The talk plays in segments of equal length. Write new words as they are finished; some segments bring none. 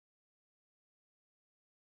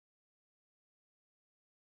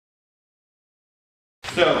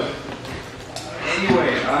So,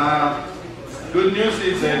 anyway, good news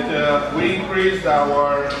is that we increased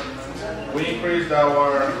our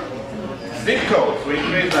zip codes. We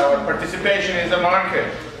increased our participation in the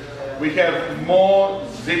market. We have more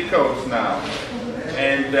zip codes now,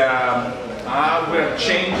 and we're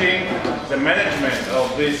changing the management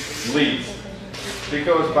of these leads,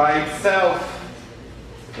 because by itself,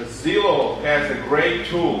 the Zillow has a great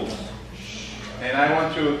tool, and I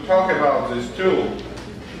want to talk about this tool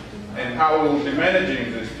and how we'll be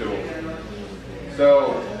managing this tool.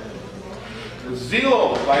 So, the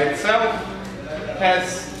Zillow by itself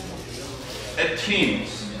has a team.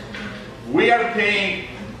 We are paying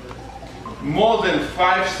more than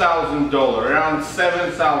 $5,000, around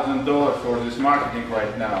 $7,000 for this marketing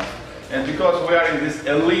right now. And because we are in this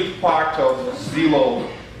elite part of Zillow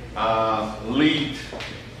lead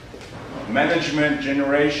management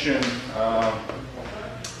generation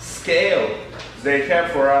scale, they have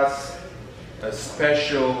for us a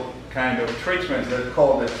special kind of treatment that's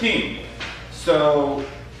called a team. So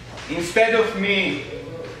instead of me,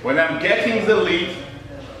 when I'm getting the lead,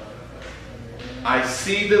 I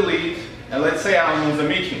see the lead, and let's say I'm in the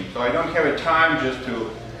meeting, so I don't have a time just to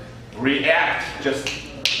react just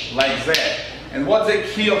like that. And what's the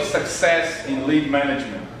key of success in lead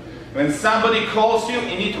management? When somebody calls you,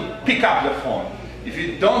 you need to pick up the phone. If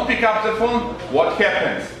you don't pick up the phone, what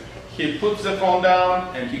happens? He puts the phone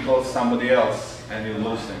down and he calls somebody else, and you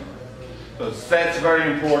lose him. So that's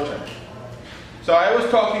very important. So I was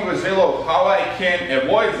talking with Zillow how I can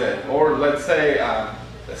avoid that, or let's say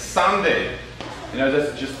Sunday, you know,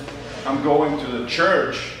 that's just, I'm going to the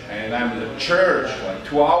church and I'm in the church like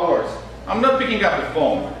 2 hours. I'm not picking up the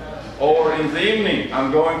phone. Or in the evening,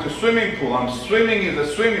 I'm going to swimming pool. I'm swimming in the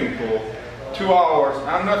swimming pool 2 hours.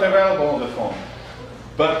 I'm not available on the phone.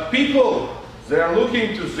 But people, they're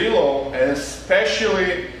looking to Zillow,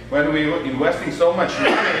 especially when we're investing so much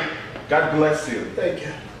money. God bless you. Thank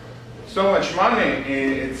you. So much money,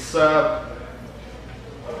 it's a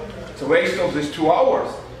waste of these 2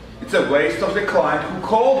 hours. It's a waste of the client who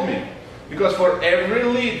called me. Because for every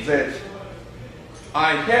lead that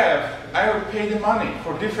I have, I will pay the money.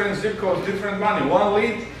 For different zip codes, different money. One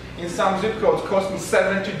lead in some zip codes cost me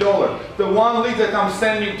 $70. The one lead that I'm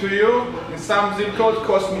sending to you in some zip codes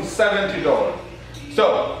cost me $70.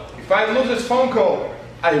 So, if I lose this phone call,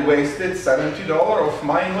 I wasted $70 of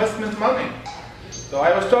my investment money. So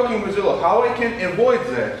I was talking with Zillow how I can avoid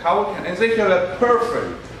that. And they have a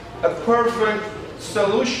perfect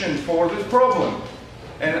solution for this problem.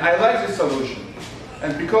 And I like this solution.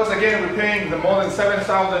 And because again we're paying the more than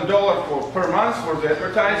 $7,000 per month for the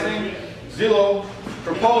advertising, Zillow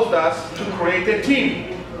proposed us to create a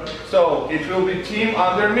team. So it will be team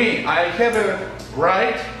under me. I have a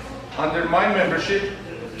right under my membership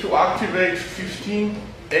to activate 15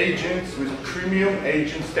 agents with premium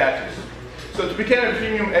agent status. So to become a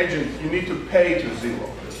premium agent, you need to pay to Zillow.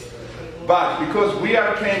 But because we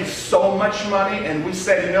are paying so much money, and we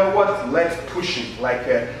said, you know what, let's push it, like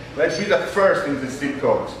let's be the first in the zip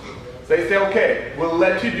codes. They say, okay, we'll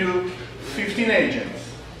let you do 15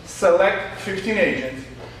 agents, select 15 agents,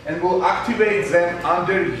 and we'll activate them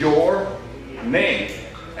under your name.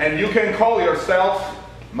 And you can call yourself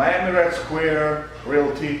Miami Red Square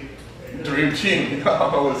Realty Dream Team. You know,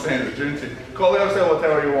 I was saying the Dream Team. Call yourself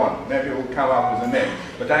whatever you want. Maybe we'll come up with a name.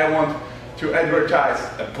 But I want to advertise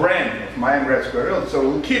a brand of Miami Red Square Realty. So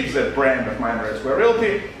we'll keep the brand of Miami Red Square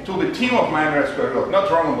Realty to the team of Miami Red Square Realty, not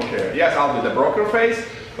Roman Bokera. Yes, I'll be the broker face,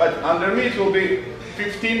 but under me it will be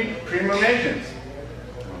 15 premium agents.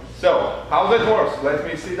 So, how that works? Let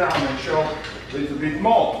me sit down and show a little bit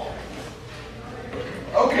more.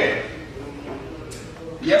 Okay.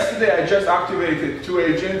 Yesterday I just activated 2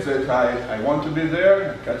 agents that I want to be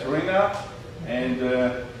there, Katerina and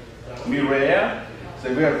Mireya.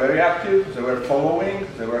 They were very active, they were following,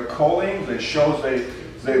 they were calling, they showed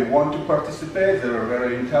they want to participate, they were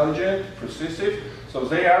very intelligent, persuasive. So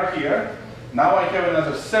they are here. Now I have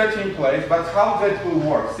another 13 place, but how that will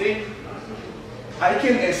work? See, I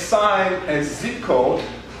can assign a zip code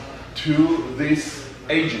to this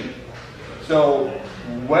agent. So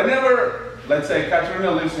whenever, let's say Katerina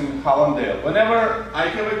lives in Hallandale, whenever I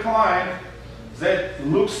have a client that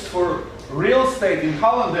looks for real estate in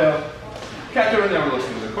Hallandale, Katerina will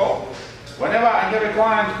receive the call. Whenever I have a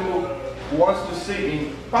client who wants to see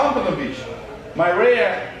in Pompano Beach,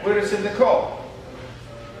 Mireya will receive the call.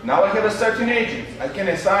 Now I have a certain agent. I can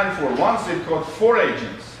assign for one zip code 4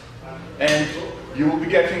 agents. And you will be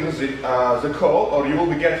getting the call, or you will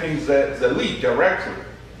be getting the lead directly.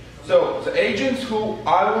 So the agents who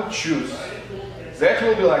I will choose, that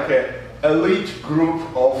will be like an elite group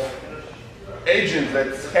of agent that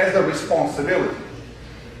has the responsibility,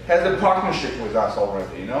 has a partnership with us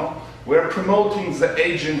already, you know. We're promoting the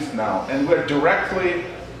agents now, and we're directly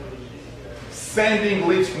sending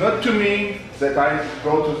leads, not to me, that I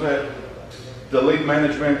go to the lead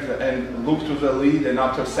management and look to the lead, and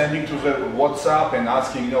after sending to the WhatsApp and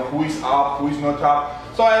asking, you know, who is up, who is not up.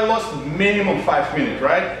 So I lost minimum 5 minutes,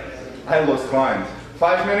 right? I lost client.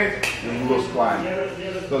 5 minutes, you lose client.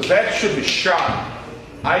 So that should be sharp.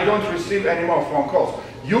 I don't receive any more phone calls.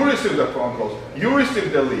 You receive the phone calls, you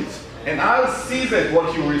receive the leads, and I'll see that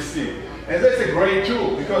what you receive. And that's a great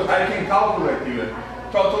tool, because I can calculate even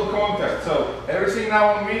total contact. So everything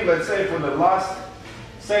now on me, let's say for the last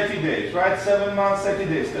 30 days, right? 7 months, 30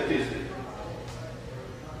 days statistic.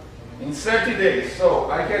 In 30 days,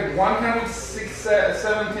 so I had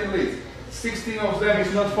 117 leads. 16 of them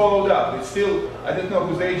is not followed up. It's still, I don't know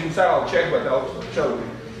whose agents are, I'll check, but I'll show you.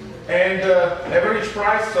 And average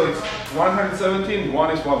price, so it's 117,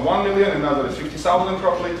 one is 1 million, another is 50,000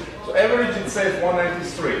 probably. So average it says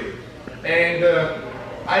 193. And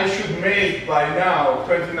I should make by now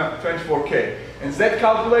 24K. And that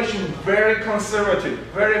calculation is very conservative,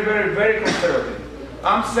 very, very, very conservative.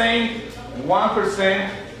 I'm saying 1%,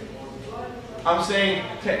 I'm saying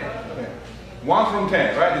 10. 1 from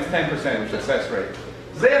 10, right? It's 10% success rate.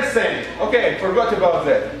 They're saying, okay, forgot about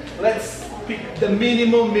that. Let's pick the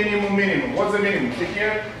minimum. What's the minimum? See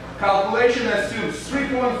here? Calculation assumes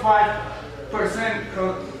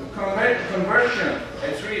 3.5% conversion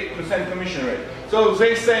and 3% commission rate. So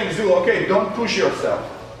they're saying, Zulu, okay, don't push yourself.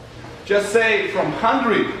 Just say from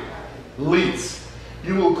 100 leads,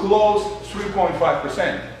 you will close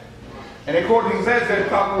 3.5%. And according to that, they're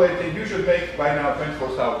calculating you should make by now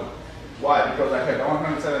 24,000. Why? Because I had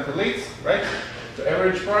 170 leads, right? The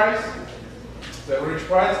average price,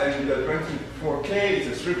 and the 24K is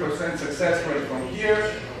a 3% success rate from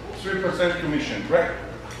here, 3% commission, right?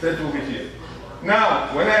 That will be here.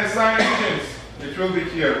 Now, when I assign agents, it will be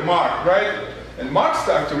here, Mark, right? And Mark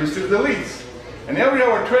starts to receive the leads. And every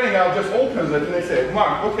hour training, I'll just open it and they say,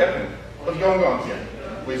 Mark, what happened? What's going on here?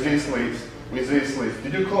 With these leads, with these leads.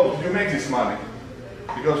 Did you close? Did you make this money?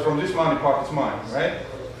 Because from this money part is mine, right?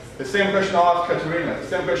 The same question I'll ask Katerina, the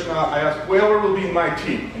same question I ask whoever will be in my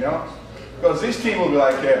team, you know? Because this team will be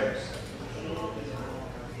like,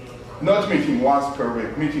 not meeting once per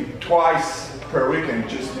week, meeting twice per week, and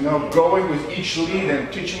just, you know, going with each lead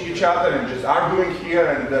and teaching each other and just arguing here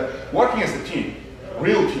and working as a team,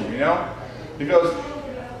 real team, you know? Because,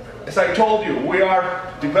 as I told you, we are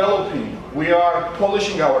developing, we are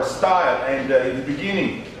polishing our style, and in the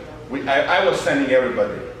beginning, I was sending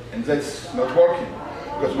everybody, and that's not working.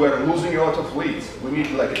 Because we're losing a lot of leads. We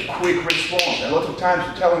need like a quick response. A lot of times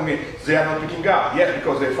you're telling me they are not picking up. Yes,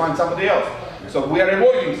 because they find somebody else. So we are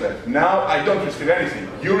avoiding that. Now I don't receive anything.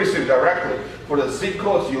 You receive directly for the zip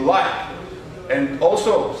codes you like. And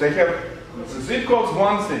also they have the zip codes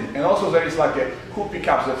one thing, and also there is like a who pick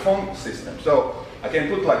up the phone system. So I can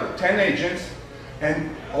put like 10 agents,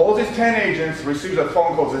 and all these 10 agents receive the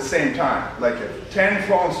phone calls at the same time. Like 10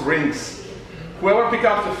 phones rings. Whoever picks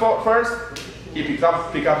up the first, he pick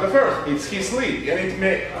up the first. It's his lead, and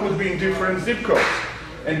it could be in different zip codes.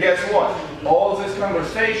 And guess what? All this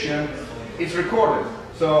conversation is recorded.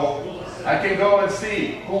 So I can go and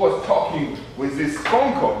see who was talking with this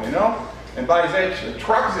phone call, you know? And by that,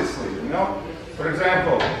 track this lead, you know? For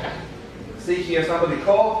example, see here somebody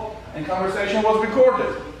called and conversation was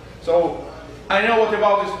recorded. So I know what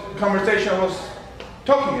about this conversation was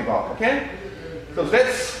talking about, okay? So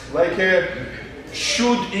that's like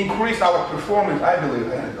should increase our performance, I believe,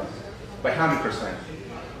 by 100%.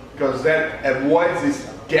 Because that avoids this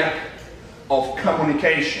gap of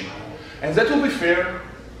communication. And that will be fair,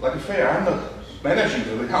 like a fair. I'm not managing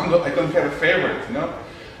it, I don't have a favorite, you know.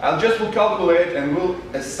 I'll just will calculate and we'll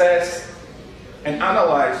assess and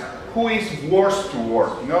analyze who is worse to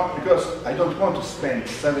work, you know, because I don't want to spend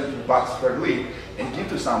 $70 per lead and give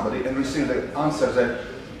to somebody and receive the answer that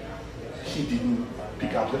he didn't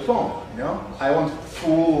pick up the phone, you know. I want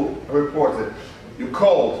full report that you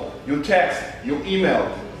called, you text, you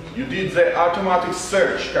emailed, you did the automatic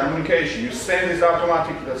search communication, you send this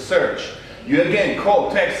automatic search, you again call,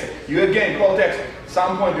 text, you again call, text. At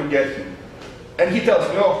some point you get him. And he tells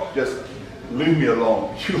me, no, just leave me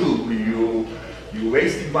alone. You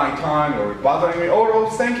wasted my time or bothering me. Oh,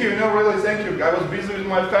 thank you, no, really, thank you. I was busy with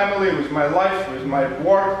my family, with my life, with my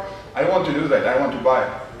work. I want to do that, I want to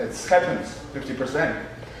buy. It happens, 50%.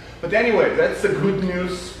 But anyway, that's the good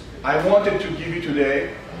news I wanted to give you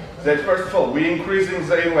today. That first of all, we're increasing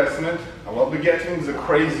the investment. I will be getting the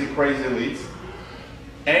crazy leads.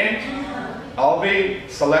 And I'll be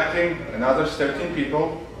selecting another 13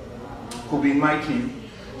 people who be in my team,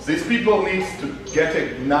 these people need to get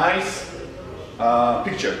a nice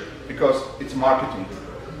picture, because it's marketing.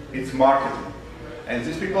 It's marketing. And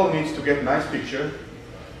these people need to get nice picture,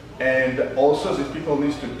 and also these people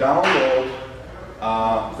need to download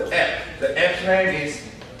the app. The app name is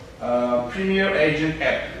Premier Agent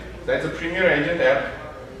app. That's a Premier Agent app.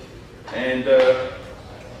 And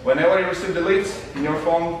whenever you receive the leads in your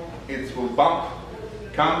phone, it will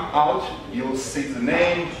come out, you will see the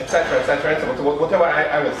name, etc., etc., whatever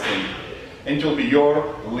I will see. And it will be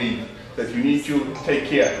your lead that you need to take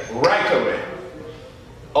care right away.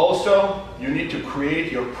 Also, you need to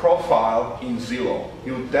create your profile in Zillow.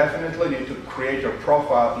 You definitely need to create your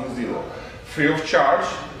profile in Zillow. Free of charge,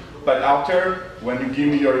 but after, when you give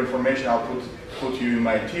me your information, I'll put you in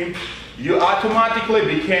my team. You automatically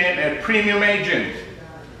became a premium agent.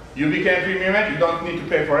 You became premium agent, you don't need to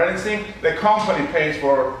pay for anything. The company pays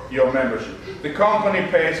for your membership. The company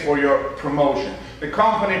pays for your promotion. The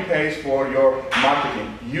company pays for your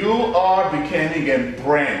marketing. You are becoming a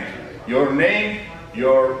brand. Your name,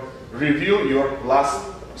 your review, your last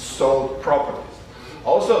sold properties.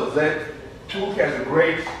 Also, that tool has a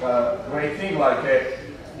great thing, like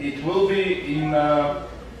it will be in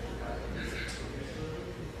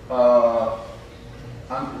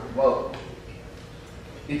well,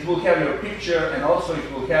 it will have your picture, and also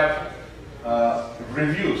it will have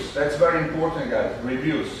reviews. That's very important, guys.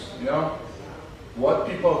 Reviews. You know what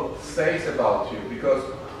people say about you, because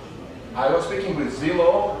I was speaking with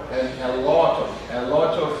Zillow, and a lot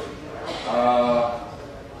of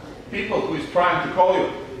people who is trying to call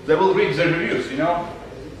you, they will read the reviews. You know,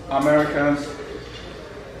 Americans,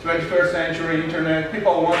 21st century internet,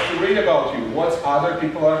 people want to read about you, what other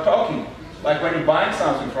people are talking. Like when you're buying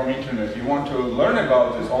something from internet, you want to learn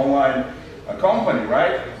about this online company,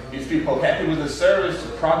 right? Is people happy with the service,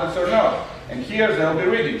 the products or not? And here they'll be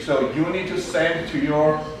reading. So you need to send to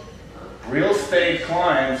your real estate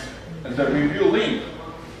clients the review link,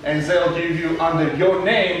 and they'll give you under your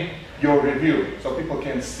name your review, so people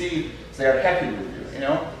can see they are happy with you. You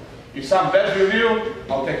know, if some bad review,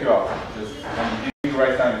 I'll take you out. Just give you the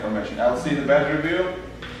right time information. I'll see the bad review.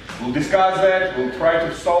 We'll discuss that. We'll try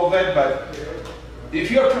to solve that. But if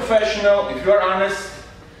you're professional, if you're honest,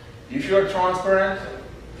 if you're transparent,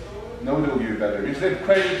 nobody will give you bad reviews. If they're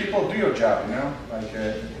crazy people, do your job. You know, like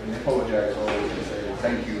when you apologize, always and say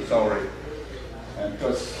thank you, sorry, and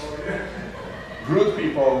because rude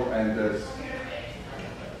people and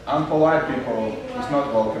unpolite people is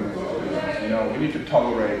not welcome in this business. You know, we need to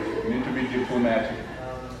tolerate, we need to be diplomatic.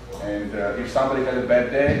 And if somebody has a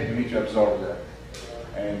bad day, you need to absorb that.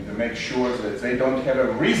 And make sure that they don't have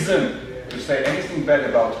a reason to say anything bad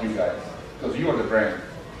about you guys. Because you are the brand.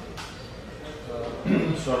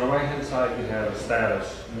 So on the right hand side you have a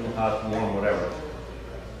status, new, hot, warm, whatever.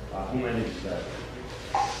 Who manages that?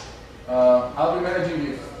 I'll be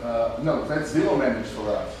managing it. No, that's Zillow manages for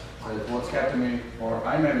us. What's happening, or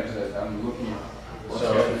I manage that. I'm looking.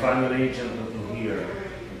 So if I'm an agent looking here,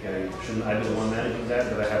 okay, shouldn't I be the one managing that?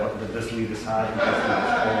 That I have this lead is hot, this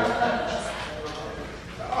lead is cold?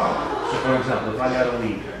 So for example, if I got a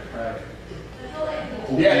lead,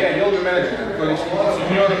 yeah, you'll be managing it because it's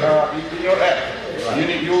in your app.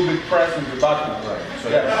 Right. You'll be pressing the button. Right. So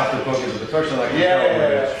yeah. After talking to the person, I can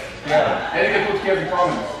yeah. And you can put here the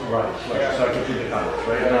comments. Right. Yeah. So I can put the comments.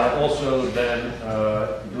 Right. Now, also, then,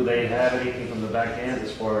 do they have anything from the back end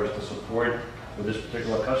as far as the support with this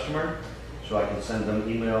particular customer? So I can send them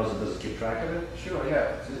emails and does it keep track of it? Sure.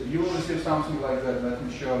 Yeah. So you will receive something like that. Let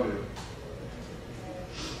me show you.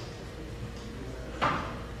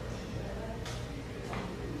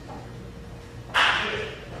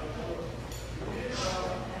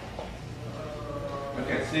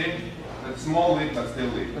 Okay, see, that's small lead, but still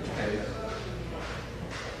lead. Okay.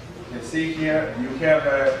 You see here, you have,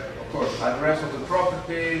 of course, address of the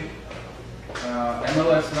property,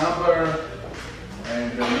 MLS number,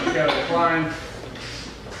 and you have the client.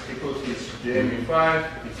 He puts his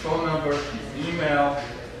JME5, his phone number, his email,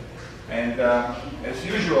 and as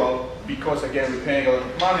usual, because again we're paying a lot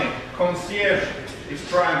of money, concierge is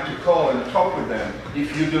trying to call and talk with them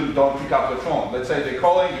if you don't pick up the phone. Let's say they're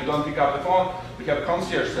calling, you don't pick up the phone, we have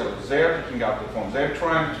concierge service. They're picking up the phone. They're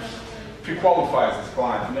trying to pre-qualify this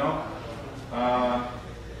client, you know?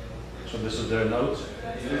 So this is their notes?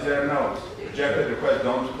 This is their notes. Rejected request,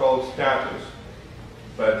 don't call status.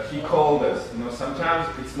 But he called us. You know, sometimes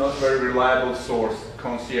it's not very reliable source,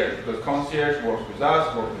 concierge, because concierge works with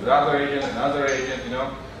us, works with other agent, another agent, you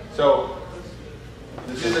know? So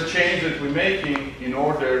this is a change that we're making in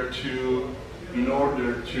order to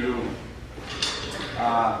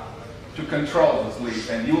to control this lead,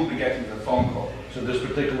 and you will be getting the phone call. So this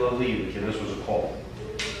particular lead, okay, this was a call.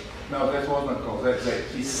 No, that was not call. That's it.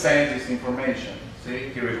 He sent this information. See?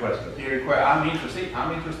 He requested. He requested.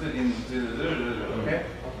 I'm interested in okay,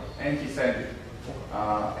 and he sent it.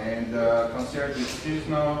 Concierge is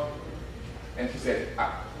now, and he said,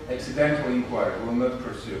 accidental inquiry will not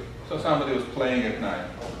pursue. So somebody was playing at night.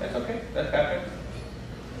 That's okay. That happened.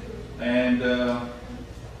 And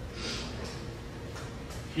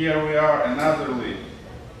here we are, another lead.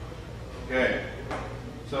 Okay.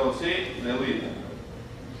 So see the lead.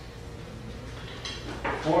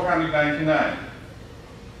 499.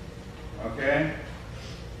 Okay.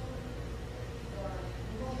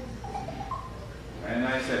 And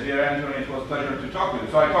I said, dear Anthony, it was a pleasure to talk with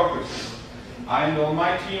you. So I talked with him. And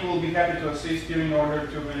my team will be happy to assist you in order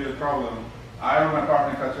to relieve the problem. I or my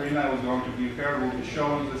partner Katerina was going to give her, will be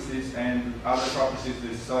showing this and other properties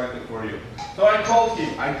is selected for you. So I called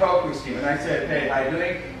him, I talked with him, and I said, hey, how are you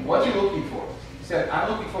doing? What are you looking for? He said,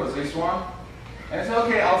 I'm looking for this one. And I said,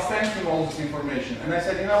 okay, I'll send him all this information. And I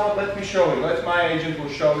said, you know what, let me show you. Let my agent will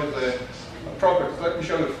show you the properties. Let me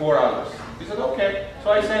show you 4 others. He said, okay.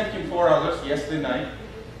 So I sent him 4 others yesterday night.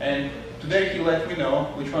 And today he let me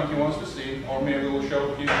know which one he wants to see, or maybe we'll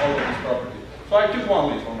show him all of his property. So I took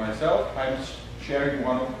one lead for myself. I'm sharing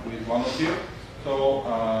one with one of you. So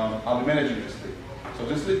I'll be managing this lead. So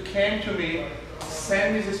this lead came to me,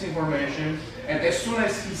 sent me this information, and as soon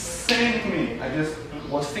as he sent me, I just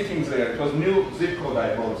was sitting there. It was new zip code.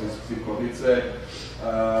 I bought this zip code. It's a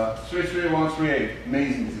 33138,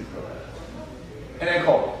 amazing zip code. And I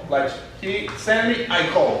called. Like he sent me, I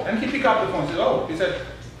called, and he picked up the phone. Said, "Oh," he said,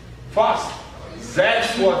 "Fast.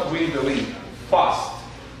 That's what we believe. Fast,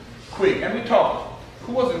 quick." And we talked.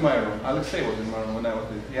 Who was in my room? Alexei was in my room when I was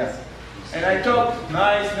there. Yes. And I talked,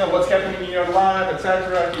 nice, you know, what's happening in your life,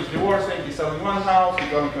 etc. He's divorcing, he's selling one house, he's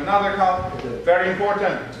going to another house. Very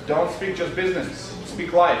important. Don't speak just business.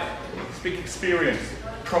 Speak life. Speak experience.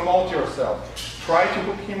 Promote yourself. Try to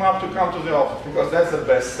hook him up to come to the office, because that's the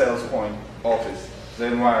best sales point, office, the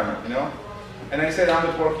environment, you know. And I said, I'm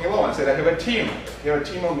not working alone. I said, I have a team. You have a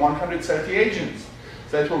team of 130 agents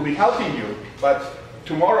that will be helping you. But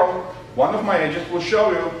tomorrow, one of my agents will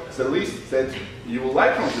show you the list that you will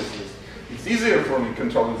like from this list. It's easier for me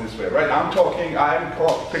controlling this way, right? I'm talking, I'm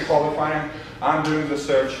pre-qualifying, I'm doing the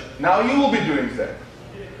search. Now you will be doing that.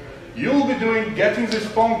 You will be getting this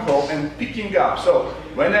phone call and picking up. So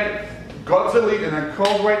when I got the lead and I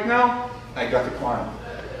called right now, I got a client.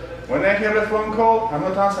 When I hear a phone call, I'm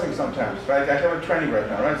not answering sometimes, right? I have a training right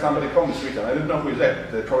now, right? Somebody called me sweetheart. I didn't know who is that.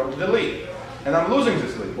 They probably the lead. And I'm losing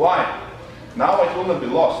this lead. Why? Now it will not be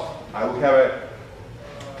lost. I will have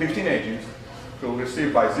 15 agents who will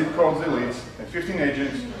receive by zip codes the leads, and 15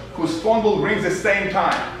 agents whose phone will ring the same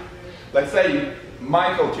time. Let's say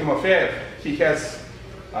Michael Timofeyev, he has,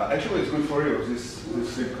 actually it's good for you, this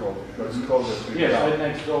zip code, because it's close to right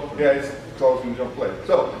next door. Yeah, it's close in your place.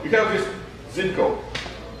 So you have this zip code,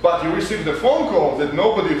 but you receive the phone call that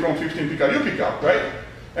nobody from 15 pick up, you pick up, right?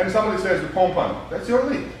 And somebody says, the Pompano, that's your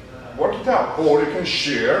lead. Work it out. Or you can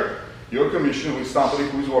share your commission with somebody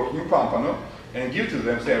who is working in Pompano and give to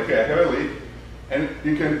them, say, okay, I have a lead, and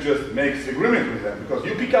you can just make the agreement with them, because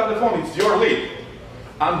you pick up the phone, it's your lead.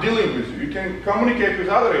 I'm dealing with you. You can communicate with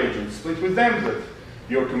other agents, split with them that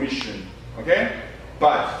your commission, okay?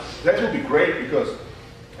 But that will be great, because,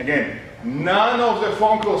 again, none of the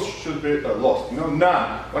phone calls should be lost, you know,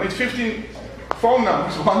 none. When it's 15 phone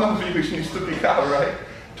numbers, one of you needs to pick up, right?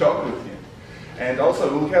 Talk with him. And also,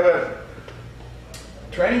 we'll have a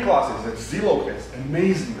training classes that Zillow has,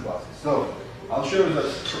 amazing classes. So I'll show you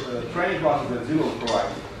the training classes that Zillow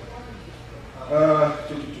provides.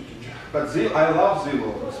 But I love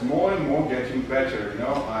Zillow. It's more and more getting better. You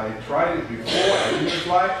know, I tried it before, I didn't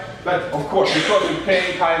like, but of course, because we're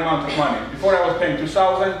paying high amount of money. Before I was paying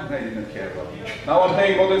 2,000, they didn't care about me. Now I'm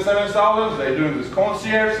paying more than 7,000. They're doing this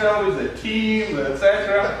concierge service, the team,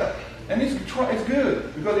 etc. And it's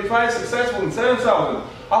good, because if I'm successful in 7,000,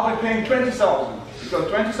 I'll be paying 20,000. Because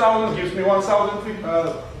 20,000 gives me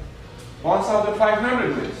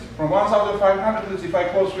 1,500 leads. From 1,500 leads, if I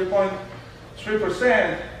close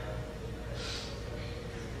 3.3%,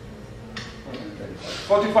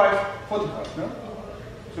 45, no?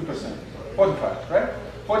 2%, 45, right?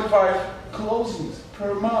 45 closings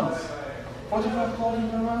per month. 45 closings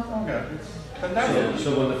per month? Oh God, it's fantastic.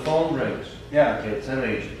 So when the phone rings, yeah, okay, 10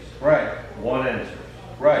 agents. Right. One answers.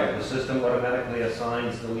 Right. The system automatically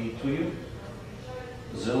assigns the lead to you.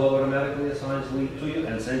 Zillow automatically assigns the lead to you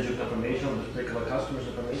and sends you confirmation of the particular customer's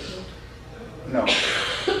information? No.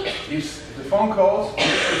 If the phone calls, you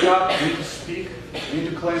need to pick up, you need to speak, you need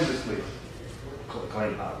to claim this lead.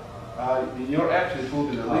 Claim In your app, it will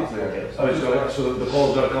be the leads there. Okay. So the call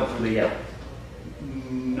is going to come through the app?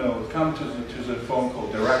 No, come to the phone call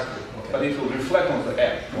directly. Okay. But it will reflect on the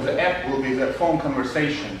app. The app will be the phone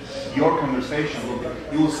conversation. Your conversation will be,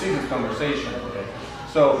 you will see this conversation. Okay.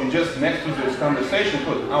 So you just next to this conversation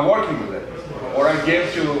put, I'm working with it. Or I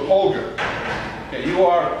gave to Holger. Okay, you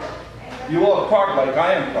are part like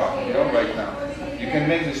I am part, you know, right now. You can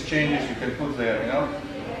make these changes, you can put there, you know,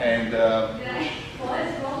 and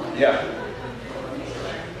yeah.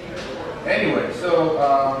 Anyway, so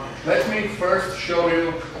let me first show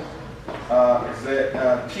you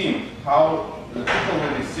the team, how the people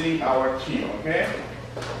will be seeing our team, okay?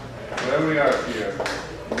 Where we are here.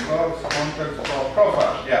 Inbox, contacts,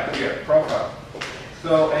 profile. Yeah, here, profile.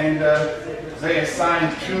 So, and they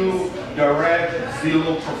assign 2 direct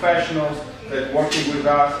Zillow professionals that working with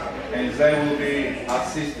us, and they will be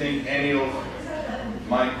assisting any of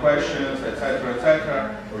my questions, etc.,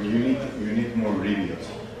 etc. Or you need more reviews.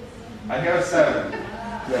 I have 7.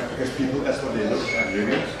 Yeah, because people, that's what they look at,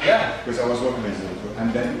 reviews. Yeah. Because I was working with Zillow,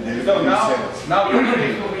 and then they So now your reviews.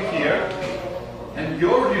 reviews will be here, and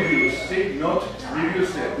your reviews, see, not review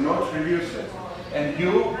set, not review set. And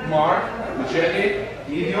you, Mark, Jenny,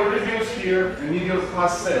 need your reviews here, and need your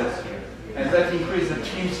plus sales here. And that increases the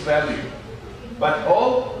team's value. But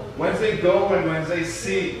all, when they go and when they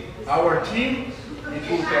see our team, it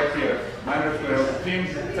will get here. Team,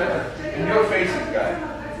 etc. And your faces, guys.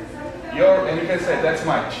 And you can say, that's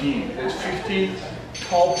my team. There's 15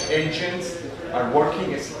 top agents are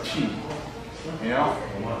working as a team. You know?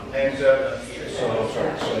 And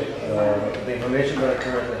the information that I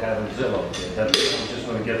currently have in Zillow, that I'm just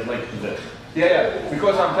going to get linked to this. yeah,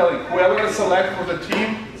 because I'm telling you, whoever I select for the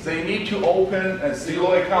team, they need to open a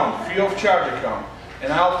Zillow account, free of charge account.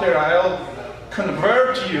 And after I'll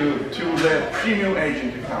convert you to the premium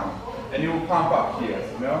agent account. And you will pump up here,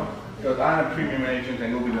 you know? Because I'm a premium agent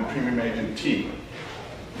and you'll be the premium agent team.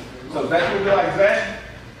 So that will be like that.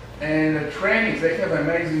 And the trainings, they have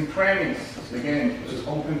amazing trainings. Again, it's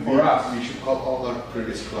open for us. We should call all our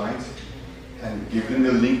previous clients and give them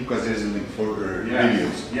the link, because there's a link for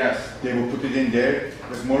reviews. Yes. They will put it in there.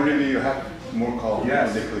 There's more review you have, more calls.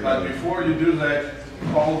 Yes, but before you do that,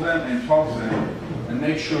 call them and talk to them and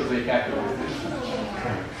make sure they're happy with this.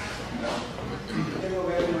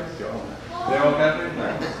 They're all happy?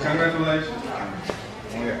 Nice. Congratulations.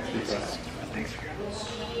 Oh yeah, thanks.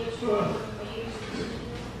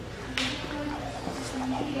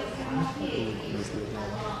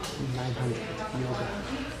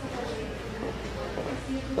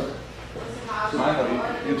 Michael,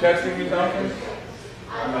 you texting me something?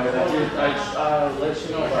 I let you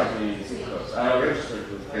know about the I registered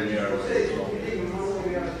with Kenya.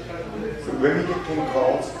 So when we get 10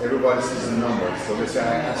 calls, everybody sees the number. So they say, I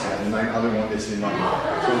answer, and 9 other one they see the number.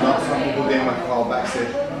 So now some people, they might call back, say,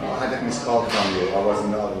 I had a missed call from you, I was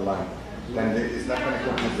in the other line. Then it's not going to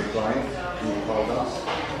confuse the client who called us.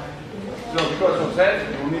 So because of that,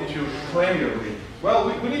 you need to claim your lead. Well,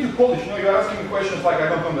 we need to polish. You know, you're asking questions like I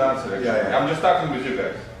don't know the answer. Actually. Yeah. I'm just talking with you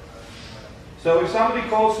guys. So if somebody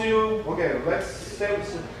calls you, okay, let's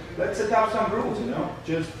set up some rules. You know,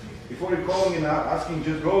 just before you're calling and asking,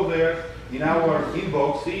 just go there in our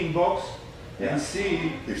inbox, and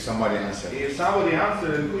see if somebody answers. If somebody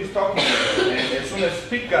answers and who is talking to you. And as soon as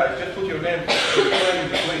speak, guys, just put your name, claim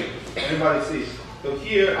the lead. Everybody sees. So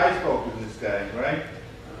here I spoke with this guy, right?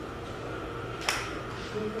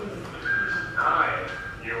 Hi,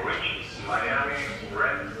 you reached Miami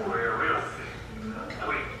Red Square Realty.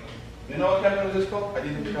 Tweet. You know what happened with this call? I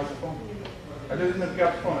didn't pick up the phone. I didn't pick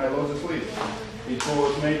up the phone. I lost the sleep. It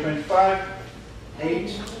was May 25,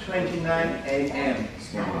 8:29 a.m.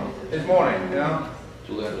 This morning, you know?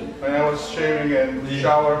 When I was shaving and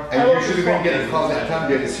shower. And usually when you get a call that time,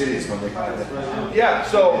 they're serious when they call that. Yeah,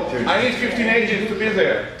 so I need 15 agents to be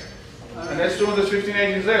there. And as soon as there's 15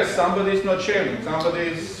 agents there, somebody's not shaving,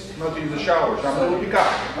 somebody's not in the shower, somebody will pick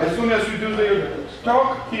up. As soon as you do the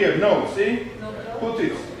talk, here, no, see? Put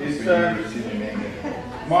it. It's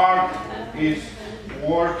Mark is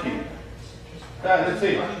working. That's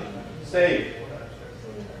it. Save.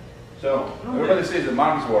 So, everybody says that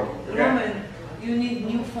Mark is working. Okay? Roman, you need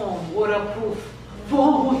new phone, waterproof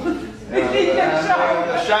phone. The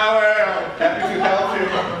shower, I'm happy to help you.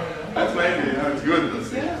 That's maybe, you know, it's good. Let's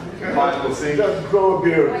see. Michael sing. Just grow a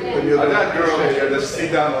beard. That girl here, just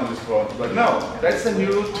sit down on this phone. But no, that's a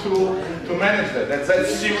new tool to manage that.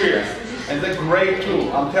 That's serious. And that's a great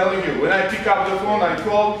tool. I'm telling you, when I pick up the phone, I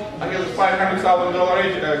call, I get a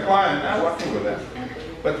 $500,000 client. I'm working with that.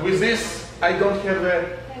 But with this, I don't have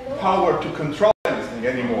the power to control anything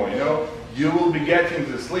anymore, you know. You will be getting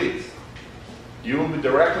these leads. You will be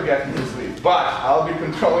directly getting this lead, but I'll be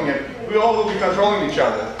controlling it. We all will be controlling each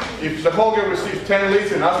other. If the Holger receives 10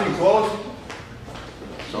 leads and nothing closed,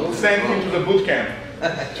 we'll send him to the boot camp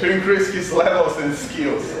to increase his levels and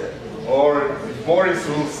skills. Or if Boris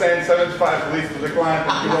will send 75 leads to the client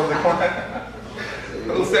and below the client,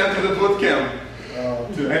 we'll send to the boot camp.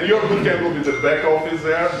 And your boot camp will be the back office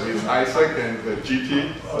there with Isaac and the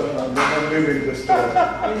GT. I'm not leaving the store.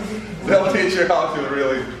 They'll teach you how to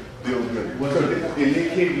really deal with it. So the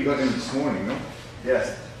link here you got in this morning, no?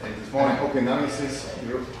 Yes, this morning. Okay, now it says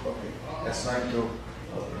you're okay. Assigned to.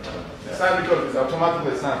 It's not because it's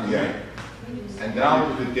automatically assigned to me. And now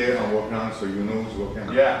you put it there and work on so you know who's working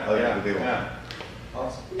on. Yeah.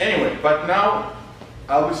 Awesome. Anyway, but now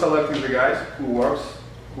I'll be selecting the guys who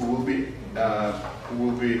will be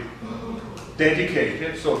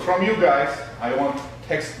dedicated. So from you guys, I want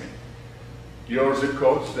text me your zip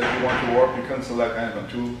codes that you want to work. You can select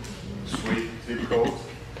 2, 3 zip codes,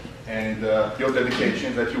 and your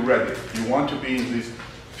dedication that you're ready. You want to be in this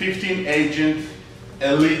 15 agent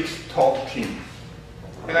elite top team.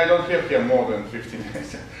 And I don't have here more than 15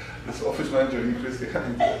 agents. This office manager increased the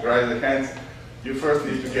hand, raise the hands. You first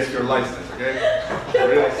need to get your license, okay?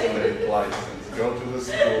 Real estate license. Go to the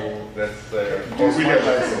school that's there. Or we have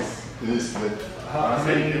license. This How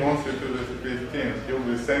many? He wants you to the 15. He'll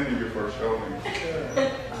be sending you for showing.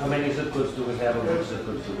 How many zip codes do we have, and which zip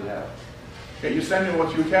codes do we have? Okay, you send me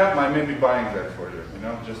what you have. I may be buying that for you. You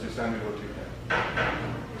know, just you send me what you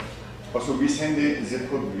have. Also, we send the zip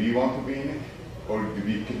code we want to be in it, or do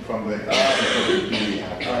we pick from the zip code we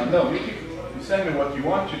have? No, you send me what you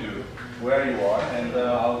want to do, where you are, and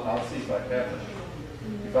I'll see if I have it.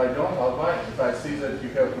 If I don't, I'll buy it. If I see that you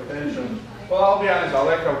have potential, well, I'll be honest. I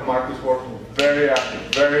like how Marcus works. Very active,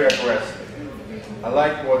 very aggressive. I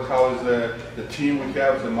like how is the team we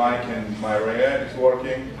have. The Mike and Maria is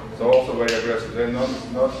working. So also very aggressive. They're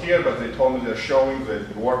not here, but they told me they're showing, they're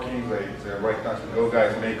working. They're right now to go,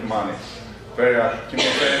 guys, make money. Very active.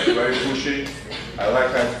 Timothy, very pushy. I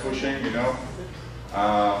like how he's pushing. You know.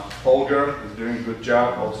 Holger is doing a good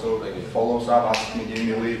job. Also, he follows up, asks me, give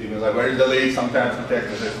me a lead. He was like, where is the lead? Sometimes he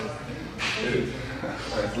texts me,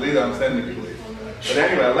 it's lead, I'm sending you lead. But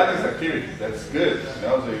anyway, I like this activity. That's good. You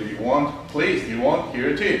know, so you want, please, you want, here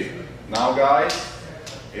it is. Now, guys,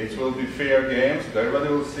 it will be fair games. Everybody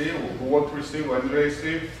will see who what to receive, when to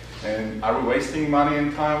receive, and are we wasting money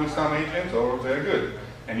and time with some agents, or they're good.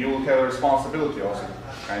 And you will have a responsibility also,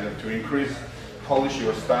 kind of, to increase. Polish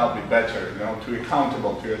your style, be better, you know, to be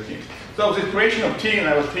accountable to your team. So the creation of team,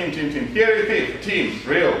 I was team. Here it is, team,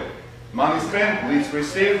 real. Money spent, leads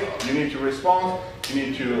received, you need to respond, you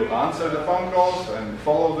need to answer the phone calls and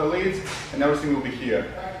follow the leads, and everything will be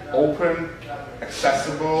here. Open,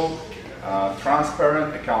 accessible,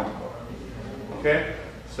 transparent, accountable. Okay?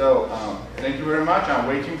 So, thank you very much. I'm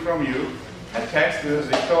waiting from you a text with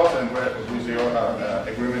the zip code and with your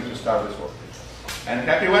agreement to start this work. And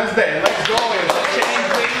happy Wednesday, let's go!